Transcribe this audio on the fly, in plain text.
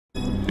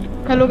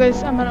Hello guys,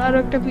 আমার আরো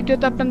একটা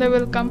ভিডিওতে আপনাদের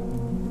ওয়েলকাম।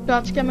 তো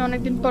আজকে আমি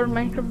অনেকদিন পর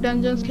মাইনক্রাফট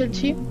ডানজনস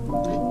খেলছি।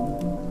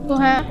 তো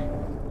হ্যাঁ,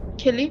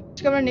 খেলি।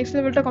 আজকে আমরা নেক্সট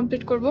লেভেলটা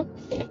কমপ্লিট করব।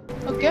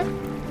 ওকে,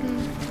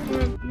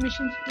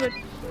 মিশন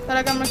তার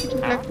আগে আমরা কিছু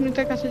ব্ল্যাক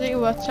মিনিটের কাছে যাই।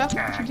 ও আচ্ছা,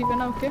 কিছু দিবে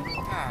না। ওকে,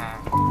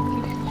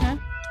 হ্যাঁ,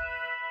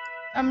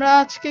 আমরা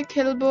আজকে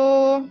খেলবো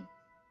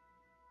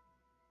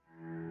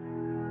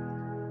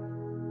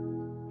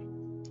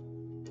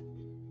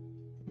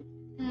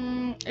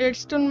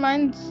রেডস্টোন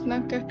মাইন্স না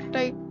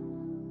একটাই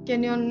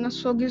ক্যানিয়ন না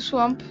সগি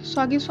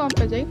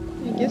সোয়াম্পে যাই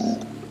আই গেস।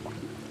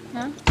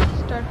 হ্যাঁ,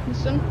 স্টার্ট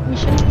মিশন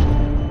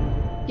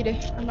কি রে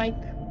mic.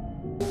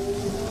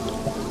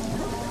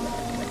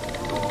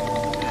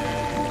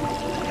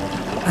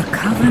 A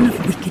coven of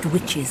wicked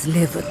witches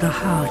live at the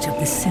heart of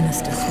the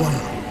sinister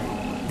swamp.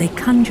 They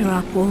conjure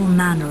up all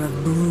manner of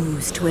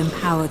brews to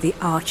empower the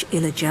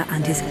𝕤𝕤𝕓𝕖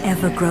and his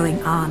ever-growing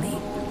army.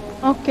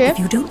 Okay. If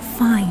you don't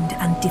find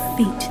and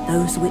defeat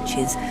those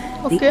witches,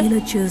 the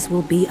𝕤𝕤𝕓𝕖s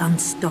will be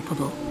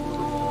unstoppable.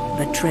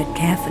 But tread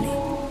carefully.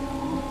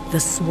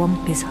 The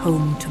swamp is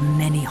home to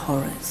many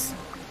horrors.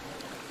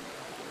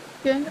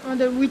 Okay,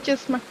 আমাদের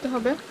witches মারতে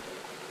হবে।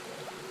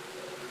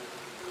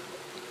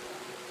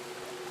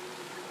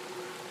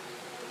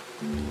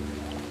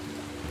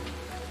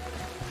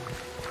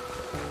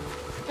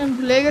 আমি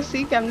ভুলে গেছি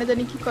কেমনে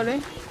জানি কি করে।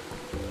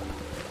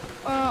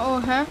 ও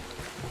হ্যাঁ,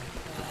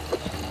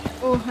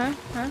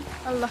 হ্যাঁ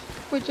আল্লাহ,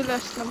 কই চলে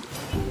আসলাম।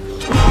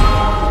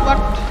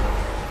 বাট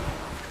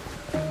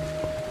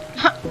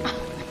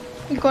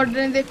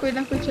গর্ডেনে দিয়ে কই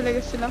না কই চলে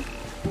গেছিলাম।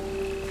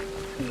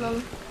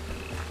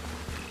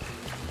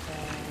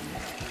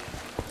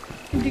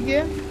 এদিকে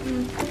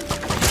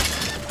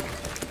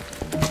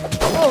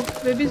ও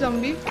বেবি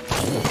জম্বি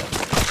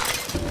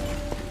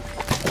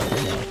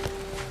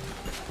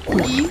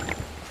ই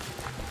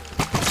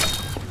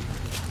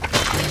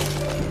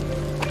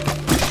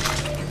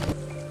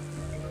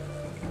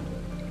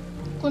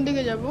কোন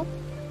দিকে যাব?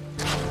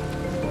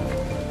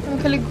 আমি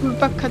খালি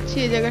ঘুরপাক খাচ্ছি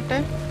এই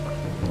জায়গাটায়।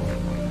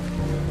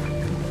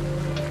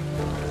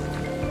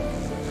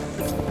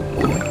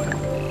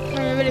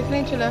 আমি এবার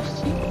এখানেই চলে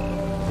আসছি।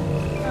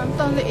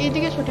 তাহলে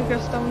এইদিকে সঠিক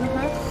রাস্তা মনে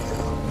হয়।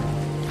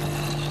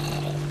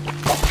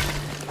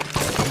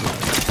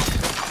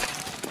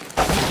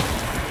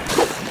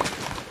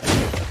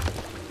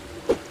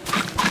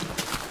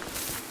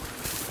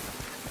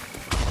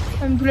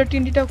 আমি বুলেট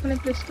টিন্ডিটা ওখানে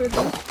প্লেস করে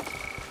দেব।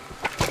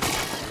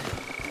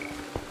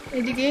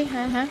 এদিকে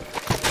হ্যাঁ হ্যাঁ,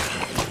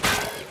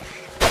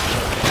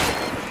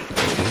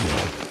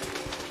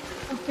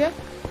 ওকে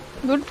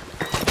গুড।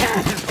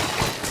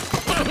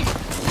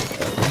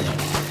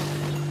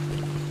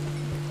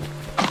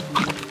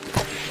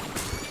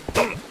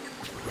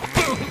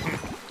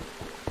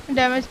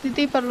 ড্যামেজ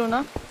দিতেই পারলো না,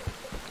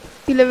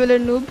 কি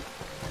লেভেলের নুব।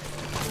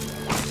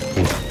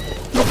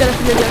 বেচারা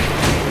ফিরে যায়।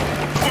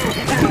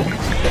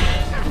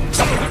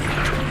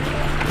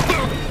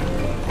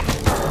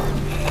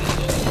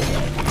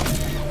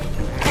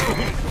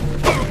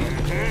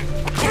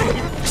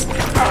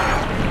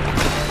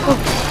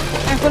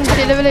 এখন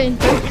যে লেভেলের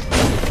ইন্টারেস্ট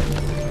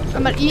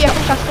আমার ই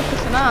এখন কাজ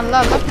করতেছে না। আল্লাহ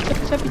আল্লাহ, পিছা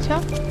পিছা পিছা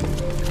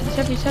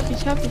পিছা পিছা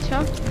পিছা পিছা।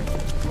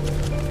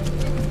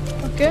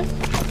 ওকে,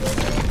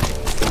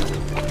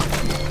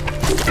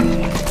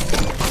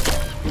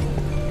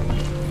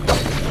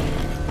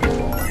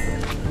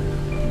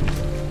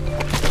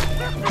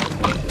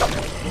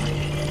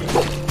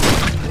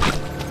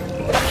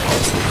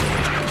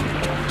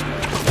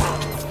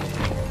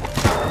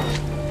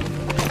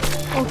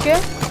 ওকে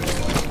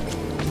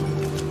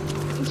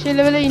সেই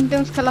লেভেলে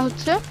ইন্টেন্স খেলা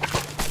হচ্ছে।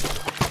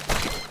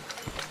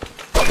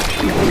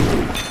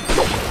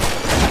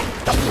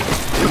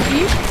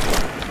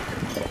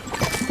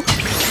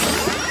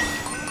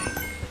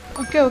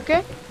 ওকে ওকে,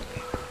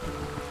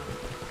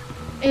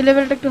 এই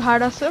লেভেলটা একটু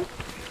হার্ড আছে।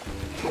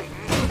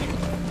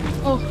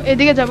 ও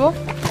এদিকে যাব।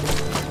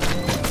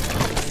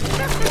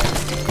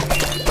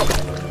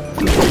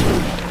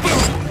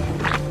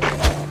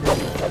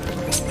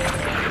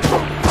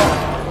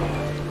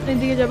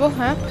 এদিকে যাব,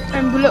 হ্যাঁ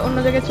আমি ভুলে অন্য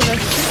জায়গায় চলে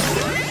আসছি।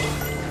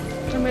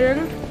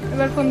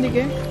 এবার কোন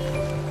দিকে?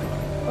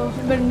 ও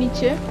এবার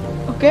নিচে।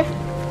 ওকে,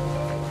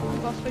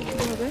 বস ফাইট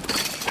শুরু হবে।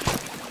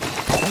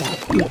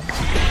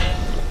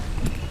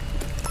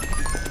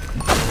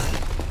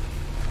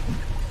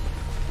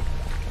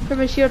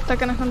 বেশি ওর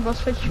থাকেন, এখন বস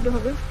ফাইট শুরু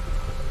হবে।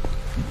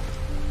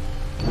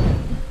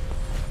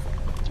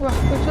 বাহ,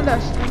 চলে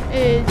আসলাম।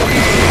 এই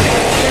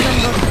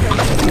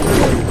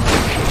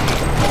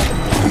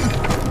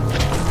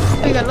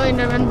হয়ে গেল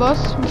এন্ডারম্যান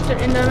বস, মিস্টার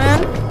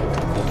এন্ডারম্যান।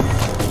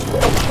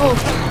 ও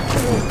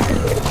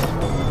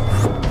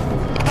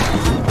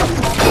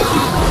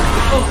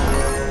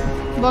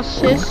বস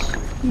শেষ,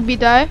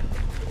 বিদায়।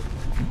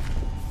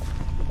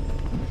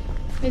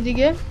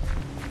 এদিকে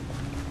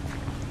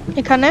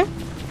এখানে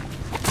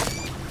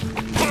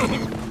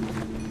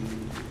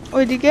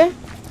ওইদিকে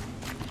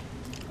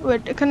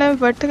ওয়েট, এখানে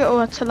ওয়েট থেকে ও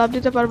আচ্ছা লাভ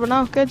দিতে পারবো না।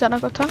 ওকে, জানা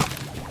কথা।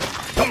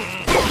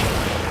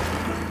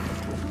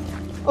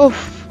 ওফ,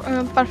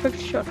 পারফেক্ট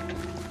শট।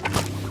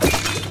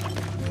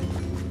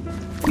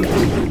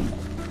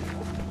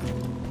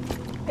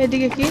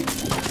 এদিকে কি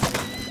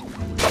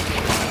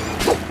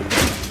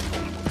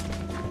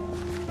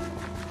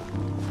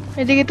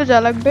এদিকে তো যা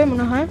লাগবে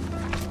মনে হয়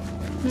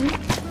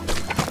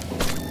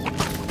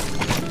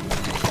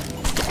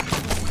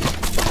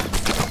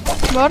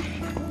বর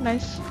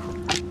নাইস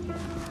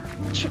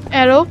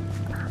অ্যারো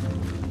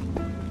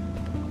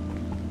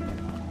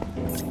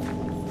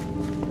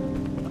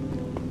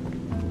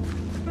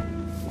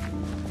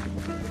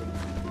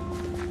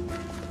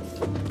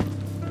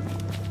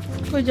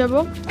কই যাব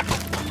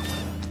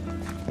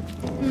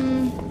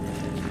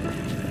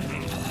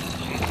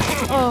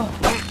ও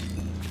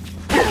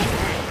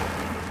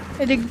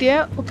এদিক দিয়ে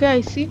ওকে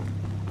আইসি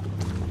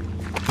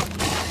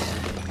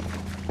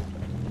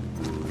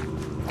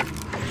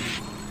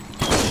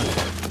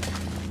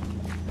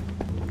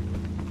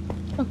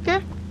ওকে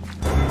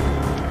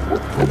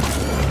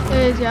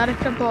এই যে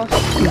আরেকটা বস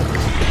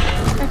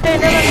একটা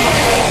eleven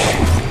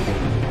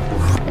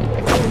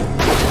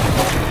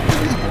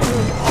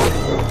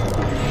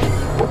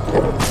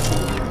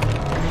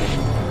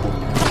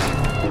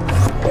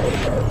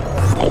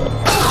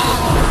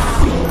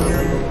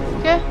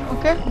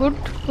Okay, good.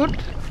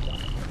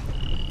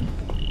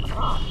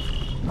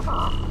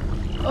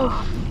 Oh.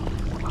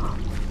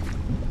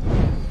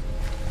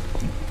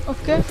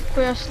 Okay,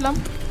 কই আসলাম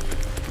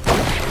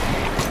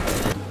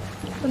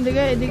কোন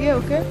দিকে এদিকে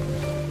ওকে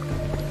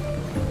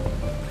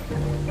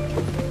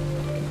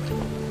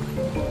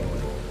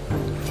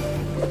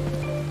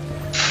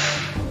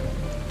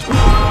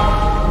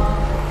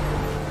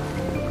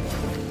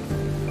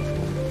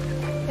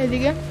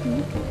এদিকে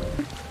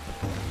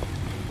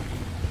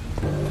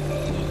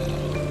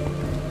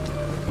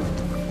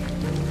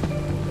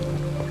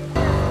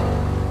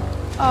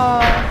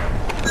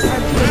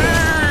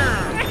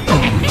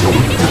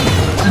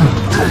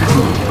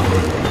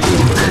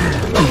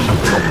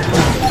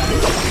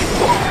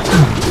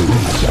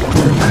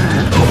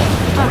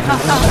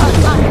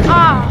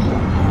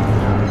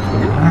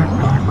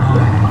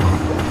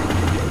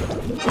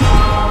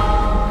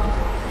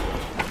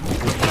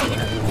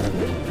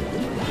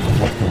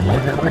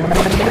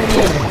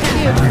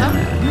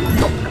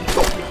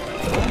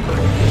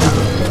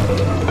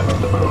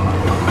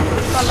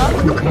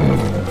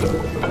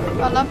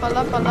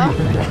পালা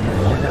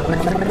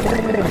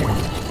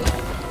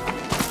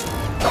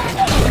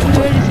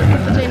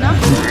চাই না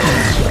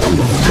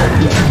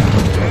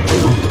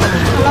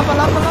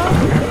পালা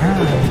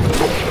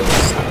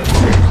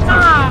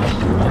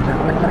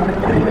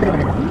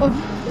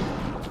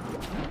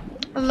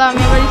আল্লাহ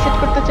আমি আবার রিসেট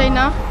করতে চাই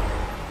না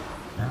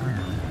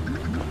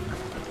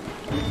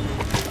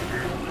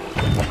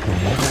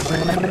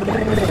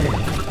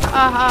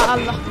আহা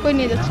আল্লাহ কই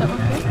নিয়ে যাচ্ছে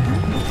আমাকে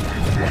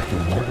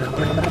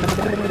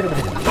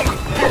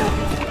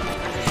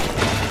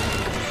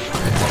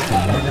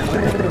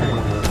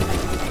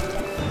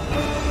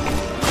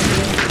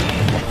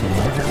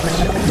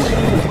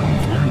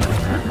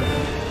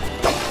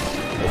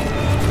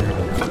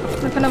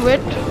এখানে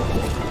ওয়েট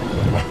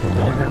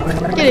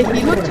কে রে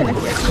হিল হচ্ছে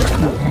নাকি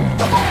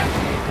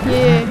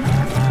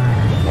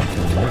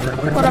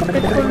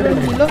করাপ্টেড করলে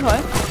হিলও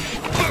হয়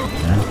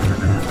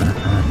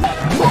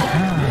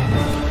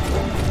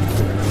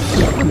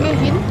ওকে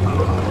হিল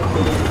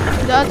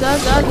যা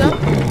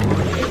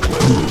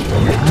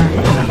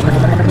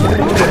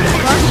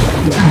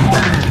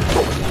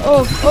ও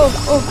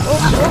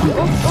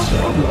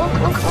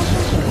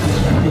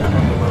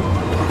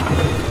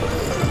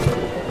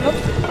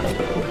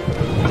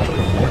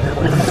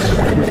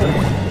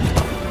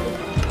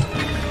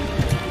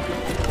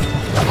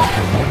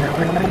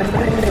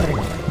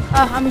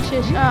আমি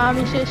শেষ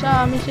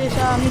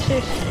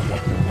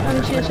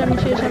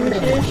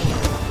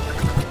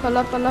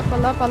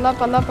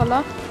পালা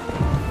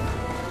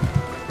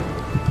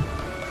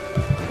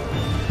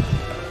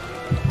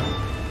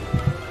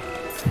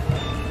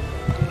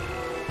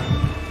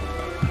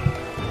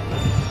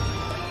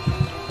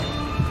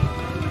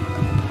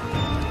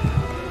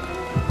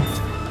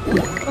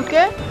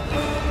okay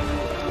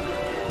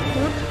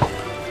good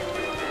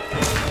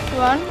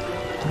one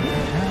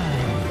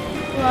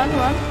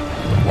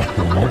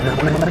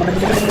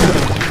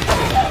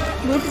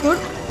good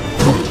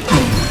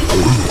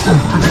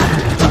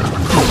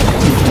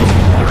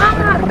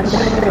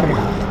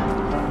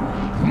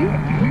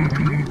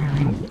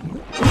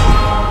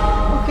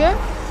okay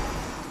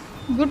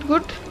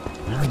good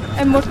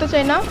আমি মরতে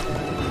চাই না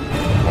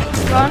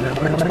one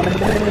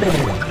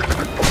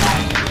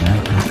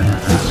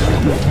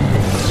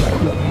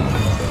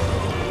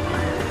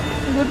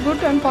good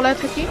আমি পলায়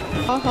থাকি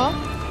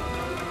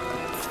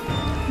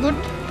good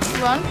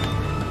one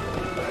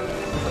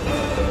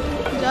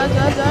যা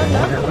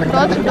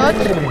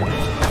dodge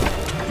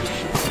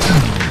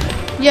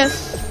yes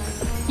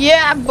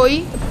yeah boy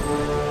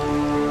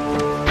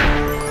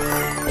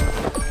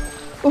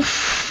উফ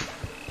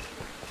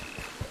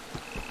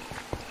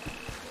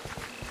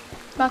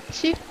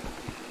বাচ্চি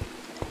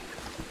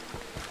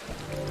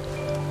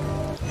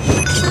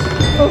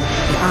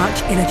Arch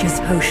Illager's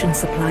potion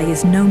supply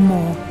is no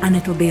more, and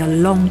it'll be a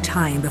long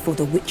time before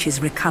the witches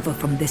recover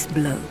from this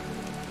blow.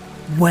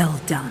 Well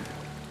done.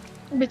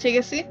 বেঁচে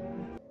গেছি,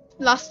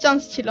 লাস্ট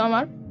চান্স ছিল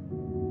আমার।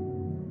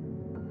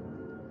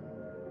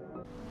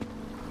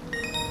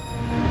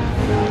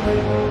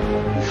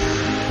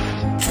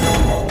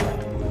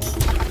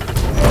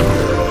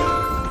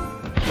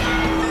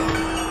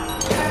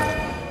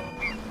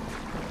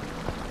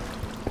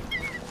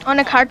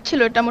 অনেক হার্ড ছিল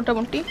এটা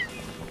মোটামুটি।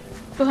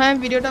 তো হ্যাঁ,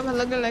 ভিডিওটা ভালো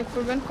লাগলে লাইক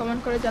করবেন,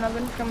 কমেন্ট করে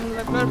জানাবেন কেমন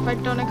লাগলো। আর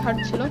ফাইটটা অনেক হার্ড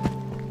ছিল।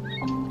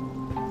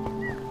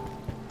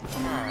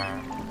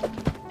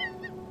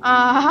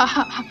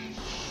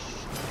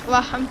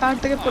 বাহ, আমি পাহাড়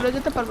থেকে পড়ে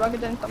যেতে পারবো, আগে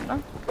জানতাম না।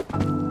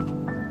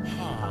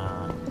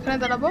 এখানে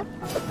দাঁড়াবো,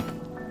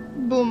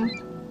 বুম।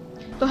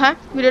 তো হ্যাঁ,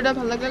 ভিডিওটা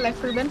ভালো লাগলে লাইক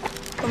করবেন,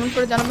 কমেন্ট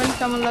করে জানাবেন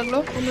কেমন লাগলো,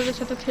 বন্ধুদের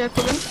সাথে শেয়ার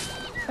করবেন।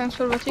 থ্যাঙ্কস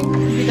ফর ওয়াচিং,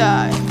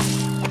 বিদায়।